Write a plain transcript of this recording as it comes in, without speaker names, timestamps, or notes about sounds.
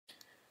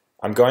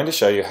I'm going to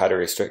show you how to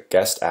restrict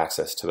guest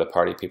access to the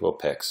Party People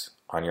Pics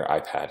on your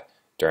iPad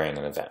during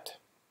an event.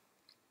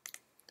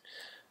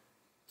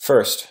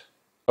 First,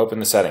 open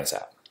the Settings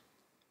app.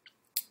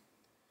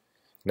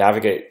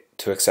 Navigate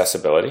to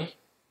Accessibility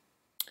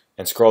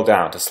and scroll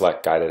down to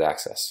select Guided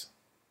Access.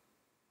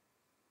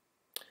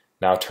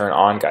 Now turn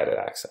on Guided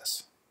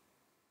Access.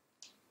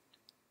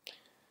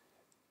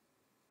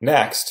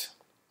 Next,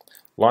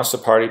 launch the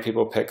Party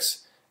People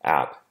Pics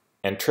app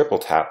and triple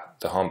tap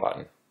the Home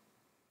button.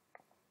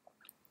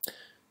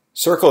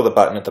 Circle the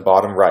button at the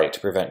bottom right to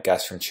prevent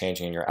guests from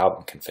changing your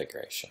album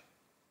configuration.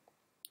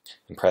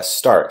 And press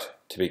Start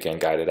to begin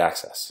guided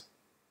access.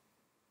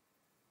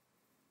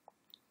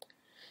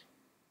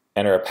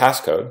 Enter a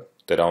passcode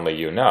that only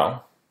you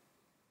know.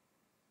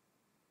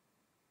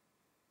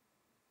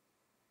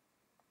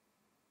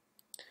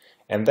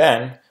 And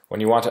then,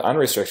 when you want to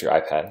unrestrict your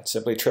iPad,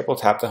 simply triple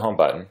tap the Home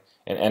button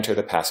and enter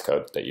the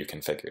passcode that you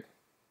configured.